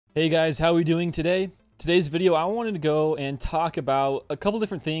Hey guys, how are we doing today? Today's video, I wanted to go and talk about a couple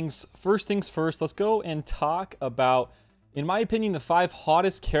different things. First things first, let's go and talk about, in my opinion, the 5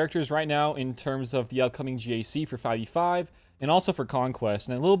 hottest characters right now in terms of the upcoming GAC for 5v5 and also for Conquest,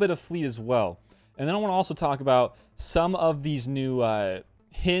 and a little bit of Fleet as well. And then I want to also talk about some of these new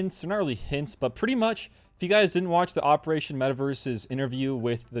hints, or not really hints, but pretty much, if you guys didn't watch the Operation Metaverse's interview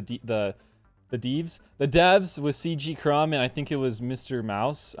with the devs with CG Crumb, and I think it was Mr.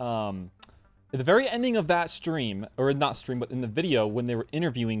 Mouse. At the very ending of that stream, or not stream, but in the video when they were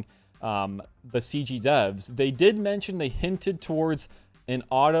interviewing the CG devs, they did mention, they hinted towards an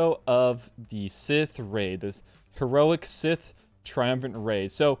auto of the Sith raid, this heroic Sith triumphant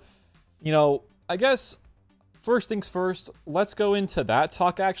raid. So, you know, I guess first things first, let's go into that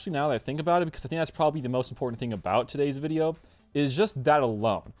talk actually now that I think about it, because I think that's probably the most important thing about today's video, is just that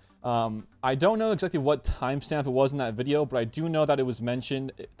alone. I don't know exactly what timestamp it was in that video, but I do know that it was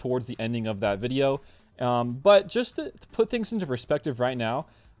mentioned towards the ending of that video. But just to put things into perspective right now,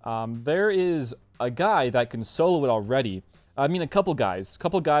 there is a guy that can solo it already. I mean, a couple guys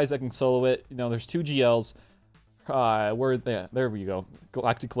that can solo it. You know, there's 2 GLs. There we go.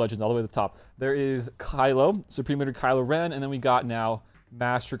 Galactic Legends all the way to the top. There is Kylo, Supreme Leader Kylo Ren, and then we got now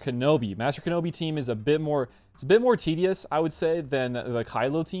Master Kenobi. Master Kenobi team is a bit more tedious, I would say, than the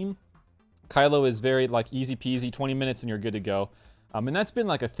Kylo team. Kylo is very like easy peasy, 20 minutes and you're good to go. And that's been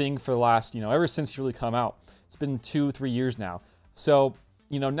like a thing for the last, ever since he really come out. It's been 2-3 years now. So,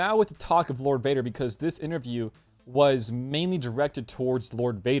 now with the talk of Lord Vader, because this interview was mainly directed towards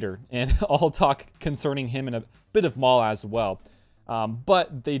Lord Vader and all talk concerning him and a bit of Maul as well.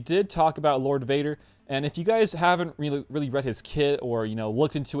 But they did talk about Lord Vader. And if you guys haven't really read his kit or,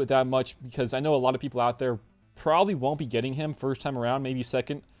 looked into it that much, because I know a lot of people out there probably won't be getting him first time around, maybe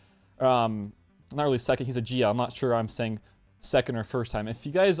second. Not really second, he's a GL. I'm not sure I'm saying second or first time. If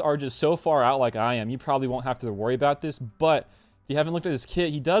you guys are just so far out like I am, you probably won't have to worry about this. But if you haven't looked at his kit,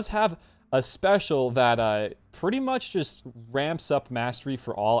 he does have a special that pretty much just ramps up mastery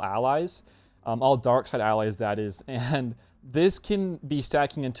for all allies. All dark side allies, that is. And this can be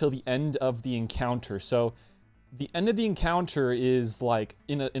stacking until the end of the encounter. So the end of the encounter is like,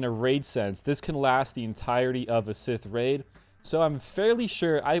 in a raid sense, this can last the entirety of a Sith raid. So I'm fairly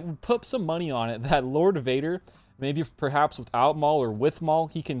sure, I would put some money on it, that Lord Vader, maybe perhaps without Maul or with Maul,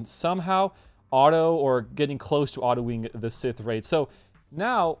 he can somehow auto or getting close to autoing the Sith raid. So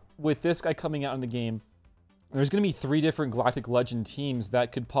now, with this guy coming out in the game, there's going to be 3 different Galactic Legend teams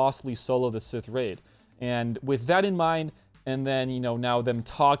that could possibly solo the Sith raid. And with that in mind, and then, now them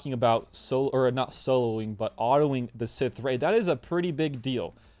talking about not soloing, but autoing the Sith raid, that is a pretty big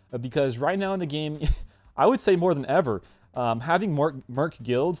deal. Because right now in the game, I would say more than ever, having merc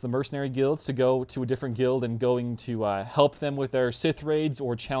guilds, the mercenary guilds, to go to a different guild and going to help them with their Sith raids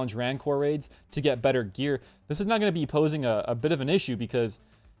or challenge Rancor raids to get better gear, this is not going to be posing a bit of an issue, because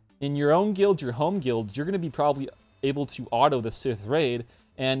in your own guild, your home guild, you're going to be probably able to auto the Sith raid,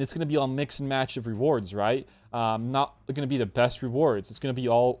 and it's going to be all mix and match of rewards, right? Not going to be the best rewards. It's going to be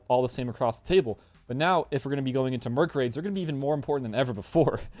all the same across the table. But now, if we're going to be going into merc raids, they're going to be even more important than ever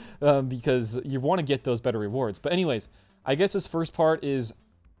before, because you want to get those better rewards. But anyways, I guess this first part is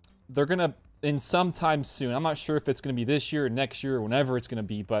they're going to, in some time soon, I'm not sure if it's going to be this year or next year or whenever it's going to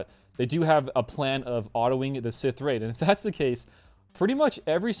be, but they do have a plan of autoing the Sith raid. And if that's the case, pretty much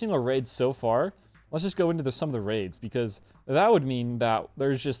every single raid so far, let's just go into some of the raids, because that would mean that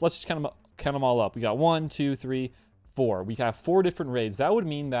there's just, let's just count them all up. We got 1, 2, 3, 4. We have 4 different raids. That would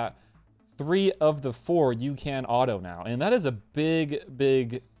mean that 3 of the 4 you can auto now, and that is a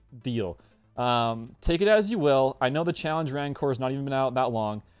big deal. Take it as you will. I know the challenge Rancor has not even been out that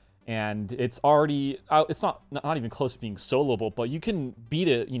long, and it's already out. It's not even close to being soloable, but you can beat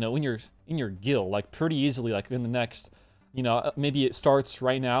it, in your guild, like pretty easily, like in the next, maybe it starts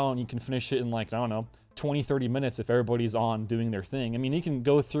right now and you can finish it in like, I don't know, 20-30 minutes if everybody's on doing their thing. I mean, you can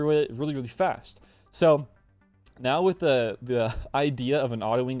go through it really fast. So now with the idea of an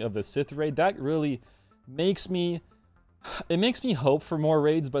autoing of the Sith raid, that really makes me hope for more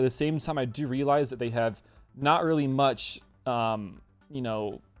raids, but at the same time, I do realize that they have not really much, time,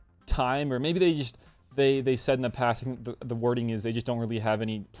 or maybe they said in the past, I think the wording is they just don't really have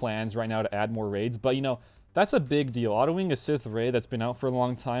any plans right now to add more raids, but, that's a big deal. Autoing a Sith raid that's been out for a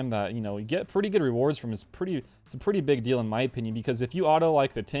long time that, you get pretty good rewards from it's a pretty big deal in my opinion, because if you auto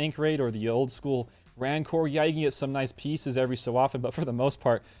like the tank raid or the old school Rancor, yeah, you can get some nice pieces every so often, but for the most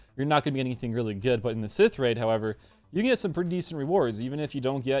part, you're not going to get anything really good. But in the Sith raid, however, you can get some pretty decent rewards, even if you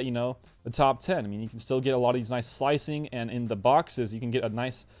don't get, the top 10. I mean, you can still get a lot of these nice slicing, and in the boxes, you can get a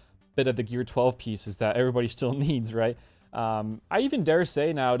nice bit of the Gear 12 pieces that everybody still needs, right? I even dare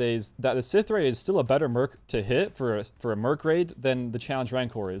say nowadays that the Sith raid is still a better merc to hit for a merc raid than the Challenge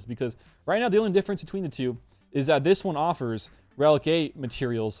Rancor is, because right now the only difference between the two is that this one offers Relic 8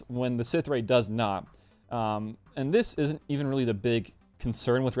 materials when the Sith raid does not. And this isn't even really the big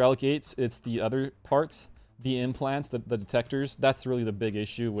concern with Relic 8s, it's the other parts, the implants, the detectors. That's really the big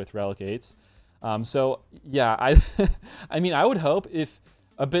issue with Relic 8s. So yeah, I mean, I would hope, if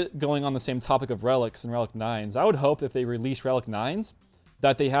a bit going on the same topic of relics and Relic 9s, I would hope if they release Relic 9s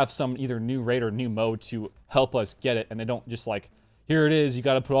that they have some either new raid or new mode to help us get it, and they don't just like, here it is, you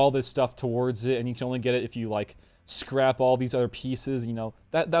got to put all this stuff towards it, and you can only get it if you like scrap all these other pieces. You know,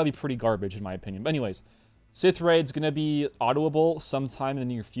 that would be pretty garbage in my opinion. But anyways, Sith raid's gonna be autoable sometime in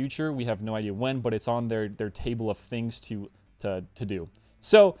the near future. We have no idea when, but it's on their table of things to do.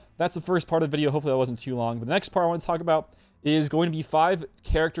 So that's the first part of the video. Hopefully that wasn't too long. But the next part I want to talk about is going to be 5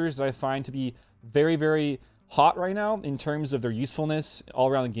 characters that I find to be very, very hot right now in terms of their usefulness all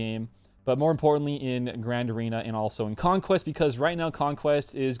around the game, but more importantly in Grand Arena and also in Conquest, because right now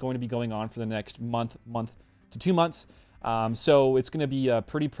Conquest is going to be going on for the next month to 2 months. So it's going to be a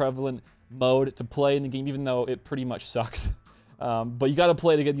pretty prevalent mode to play in the game, even though it pretty much sucks. But you got to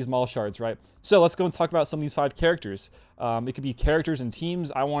play to get these Maul shards, right? So let's go and talk about some of these 5 characters. It could be characters and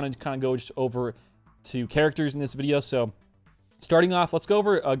teams. I wanted to kind of go just over to characters in this video. So starting off, let's go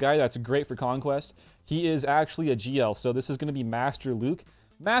over a guy that's great for Conquest. He is actually a GL, so this is going to be Master Luke.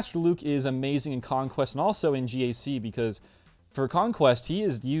 Master Luke is amazing in Conquest and also in GAC, because for Conquest, he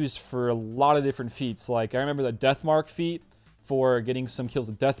is used for a lot of different feats. Like, I remember the Deathmark feat for getting some kills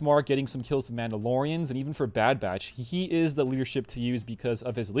with Deathmark, getting some kills with Mandalorians, and even for Bad Batch. He is the leadership to use because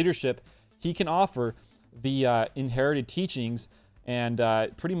of his leadership. He can offer the inherited teachings and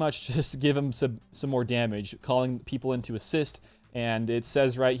pretty much just give him some more damage, calling people in to assist. And it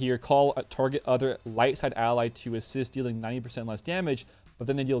says right here, call a target other light side ally to assist, dealing 90% less damage, but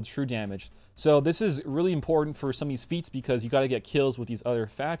then they deal true damage. So this is really important for some of these feats because you got to get kills with these other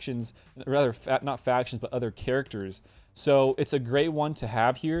factions, rather not factions, but other characters. So it's a great one to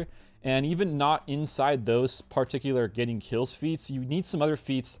have here. And even not inside those particular getting kills feats, you need some other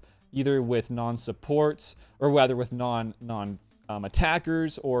feats either with non-supports or rather with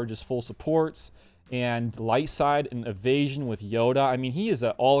non-attackers or just full supports, and light side and evasion with Yoda. I mean, he is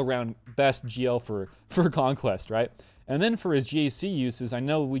an all-around best GL for Conquest, right? And then for his GAC uses, I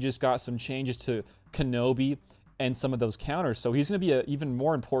know we just got some changes to Kenobi and some of those counters, so he's going to be an even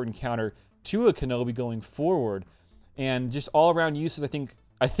more important counter to a Kenobi going forward. And just all-around uses,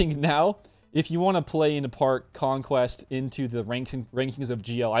 I think now, if you want to play and part Conquest into the rankings of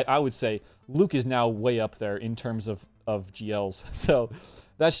GL, I would say Luke is now way up there in terms of GLs. So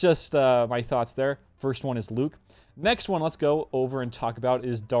that's just my thoughts there. First one is Luke. Next one, let's go over and talk about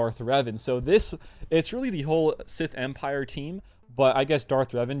is Darth Revan. So it's really the whole Sith Empire team, but I guess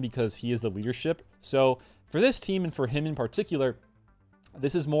Darth Revan because he is the leadership. So for this team and for him in particular,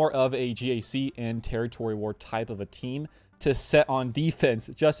 this is more of a GAC and territory war type of a team to set on defense,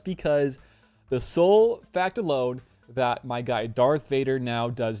 just because the sole fact alone that my guy Darth Vader now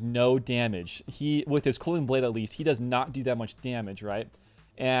does no damage. He, with his cooling blade at least, he does not do that much damage, right?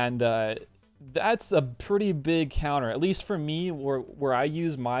 And that's a pretty big counter, at least for me, where I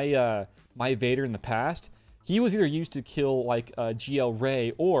use my my Vader in the past. He was either used to kill like a GL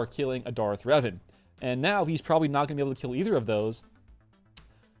Rey or killing a Darth Revan, and now he's probably not going to be able to kill either of those.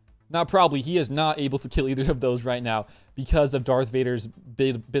 Not probably, he is not able to kill either of those right now because of Darth Vader's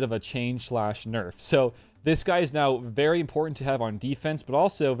bit of a change / nerf. So this guy is now very important to have on defense, but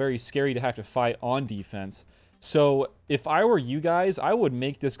also very scary to have to fight on defense. So if I were you guys, I would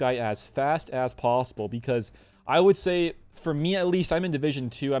make this guy as fast as possible, because I would say, for me at least, I'm in Division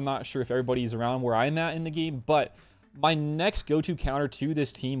 2. I'm not sure if everybody's around where I'm at in the game, but my next go-to counter to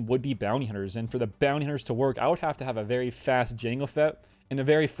this team would be Bounty Hunters. And for the Bounty Hunters to work, I would have to have a very fast Jango Fett and a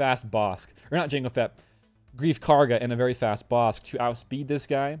very fast Bosk. Or not Jango Fett, Grief Karga and a very fast Bosk to outspeed this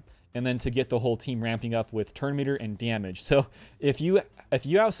guy, and then to get the whole team ramping up with turn meter and damage. So if you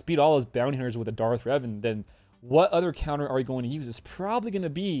outspeed all those Bounty Hunters with a Darth Revan, then what other counter are you going to use? It's probably going to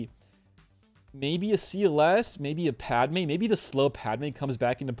be maybe a CLS, maybe a Padme, maybe the slow Padme comes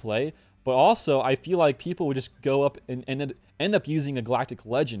back into play. But also, I feel like people would just go up and end up using a Galactic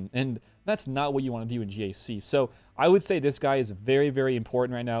Legend, and that's not what you want to do in GAC. So I would say this guy is very, very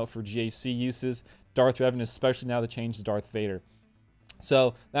important right now for GAC uses. Darth Revan, especially now the change to Darth Vader.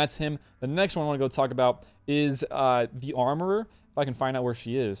 So that's him. The next one I want to go talk about is the Armorer, if I can find out where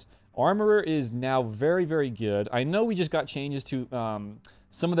she is. Armorer is now very, very good. I know we just got changes to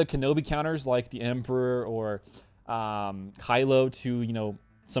some of the Kenobi counters, like the Emperor or Kylo, to, you know,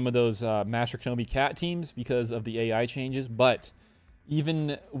 some of those Master Kenobi Cat teams because of the AI changes. But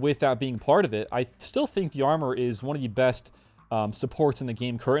even with that being part of it, I still think the armor is one of the best supports in the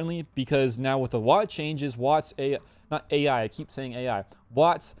game currently, because now with the Watt changes, Watt's AI, not AI, I keep saying AI,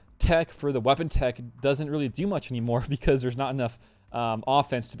 Watt's tech for the weapon tech doesn't really do much anymore because there's not enough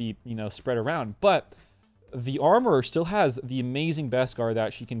offense to be, spread around. But the armor still has the amazing Beskar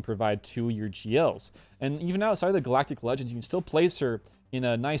that she can provide to your GLs. And even outside of the Galactic Legends, you can still place her in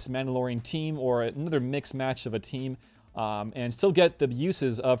a nice Mandalorian team or another mixed match of a team, and still get the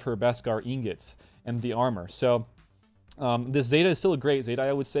uses of her Beskar ingots and the armor. So this Zeta is still a great Zeta,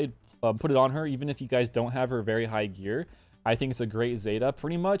 I would say. Put it on her, even if you guys don't have her very high gear. I think it's a great Zeta.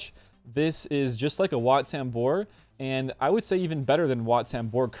 Pretty much, this is just like a Wat Sambor, and I would say even better than Wat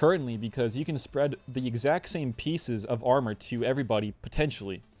Sambor currently, because you can spread the exact same pieces of armor to everybody,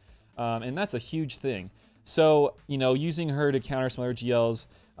 potentially. And that's a huge thing. So, using her to counter some other GLs,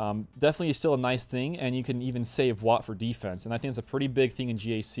 definitely still a nice thing, and you can even save Watt for defense, and I think it's a pretty big thing in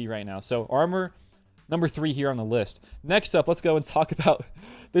GAC right now. So, armor, number 3 here on the list. Next up, let's go and talk about...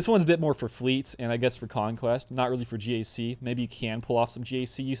 This one's a bit more for fleets, and I guess for Conquest, not really for GAC. Maybe you can pull off some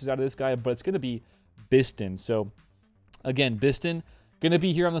GAC uses out of this guy, but it's going to be Bistan. So, again, Bistan, going to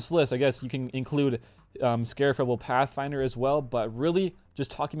be here on this list. I guess you can include Scarif Rebel Pathfinder as well, but really,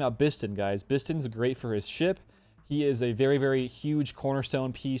 just talking about Bistan, guys. Bistan's great for his ship. He is a very, very huge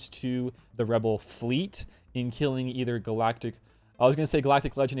cornerstone piece to the Rebel fleet in killing either Galactic... I was going to say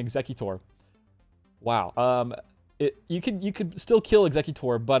Galactic Legend Executor. Wow. You could still kill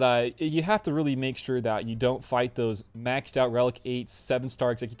Executor, but you have to really make sure that you don't fight those maxed out Relic 8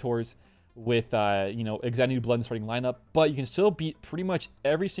 7-star Executors with Exenude Blood in the starting lineup. But you can still beat pretty much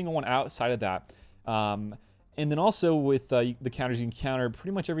every single one outside of that. And then also with the counters, you can counter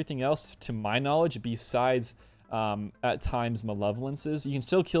pretty much everything else, to my knowledge, besides at times Malevolences. You can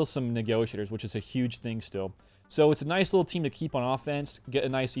still kill some Negotiators, which is a huge thing still. So it's a nice little team to keep on offense, get a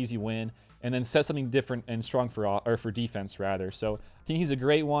nice easy win, and then set something different and strong for defense, rather. So I think he's a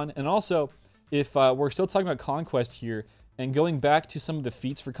great one. And also, if we're still talking about Conquest here, and going back to some of the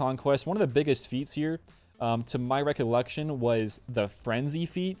feats for Conquest, one of the biggest feats here, to my recollection, was the Frenzy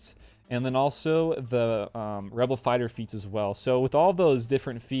feats, and then also the Rebel Fighter feats as well. So with all those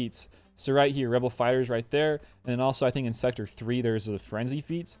different feats, so right here, Rebel Fighters right there, and then also I think in Sector 3, there's the Frenzy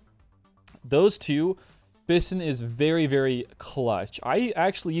feats. Those two... Bistan is very, very clutch. I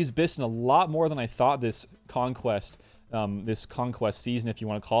actually used Bistan a lot more than I thought this conquest season, if you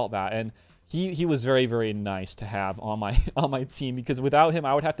want to call it that. And he was very, very nice to have on my team, because without him,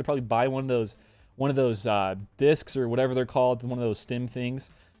 I would have to probably buy one of those discs or whatever they're called, one of those stim things,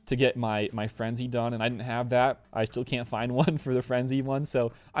 to get my Frenzy done, and I didn't have that. I still can't find one for the Frenzy one,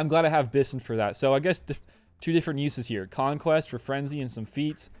 so I'm glad I have Bistan for that. So I guess two different uses here: Conquest for Frenzy and some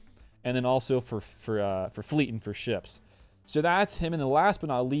feats, and then also for fleet and for ships. So that's him. And the last but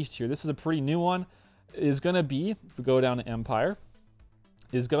not least here, this is a pretty new one, is going to be, if we go down to Empire,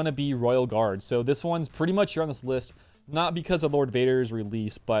 is going to be Royal Guard. So this one's pretty much here on this list, not because of Lord Vader's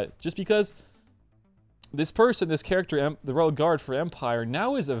release, but just because this character, the Royal Guard for Empire,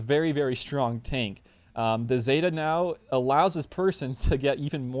 now is a very, very strong tank. The Zeta now allows this person to get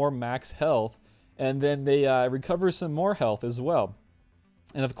even more max health, and then they recover some more health as well.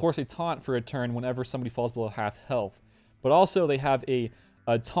 And of course, a taunt for a turn whenever somebody falls below half health. But also, they have a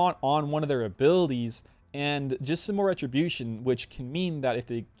taunt on one of their abilities, and just some more retribution, which can mean that if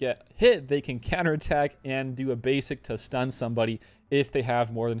they get hit, they can counterattack and do a basic to stun somebody if they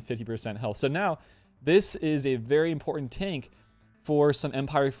have more than 50% health. So now, this is a very important tank for some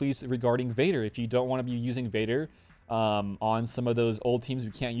Empire fleets regarding Vader. If you don't want to be using Vader on some of those old teams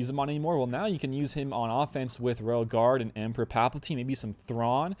we can't use him on anymore, well, now you can use him on offense with Royal Guard and Emperor Palpatine, maybe some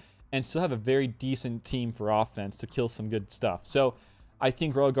Thrawn, and still have a very decent team for offense to kill some good stuff. So I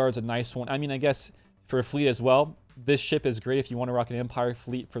think Royal Guard's a nice one. I mean, I guess for a fleet as well, this ship is great if you want to rock an Empire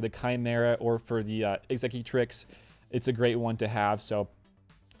fleet for the Chimera or for the Executrix. It's a great one to have. So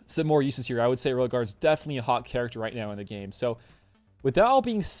some more uses here. I would say Royal Guard's definitely a hot character right now in the game. So with that all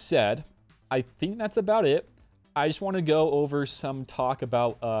being said, I think that's about it. I just want to go over some talk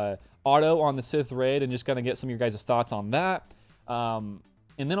about Auto on the Sith raid and just kind of get some of your guys' thoughts on that. And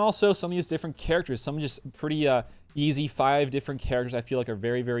then also some of these different characters. Some just pretty easy 5 different characters I feel like are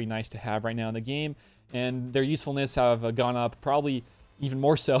very, very nice to have right now in the game. And their usefulness have gone up probably even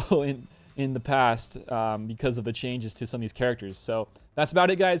more so in the past because of the changes to some of these characters. So that's about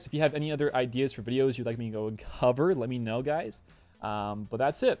it, guys. If you have any other ideas for videos you'd like me to go and cover, let me know, guys. But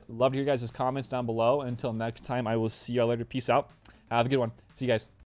that's it. Love to hear your guys' comments down below. Until next time, I will see you all later. Peace out. Have a good one. See you guys.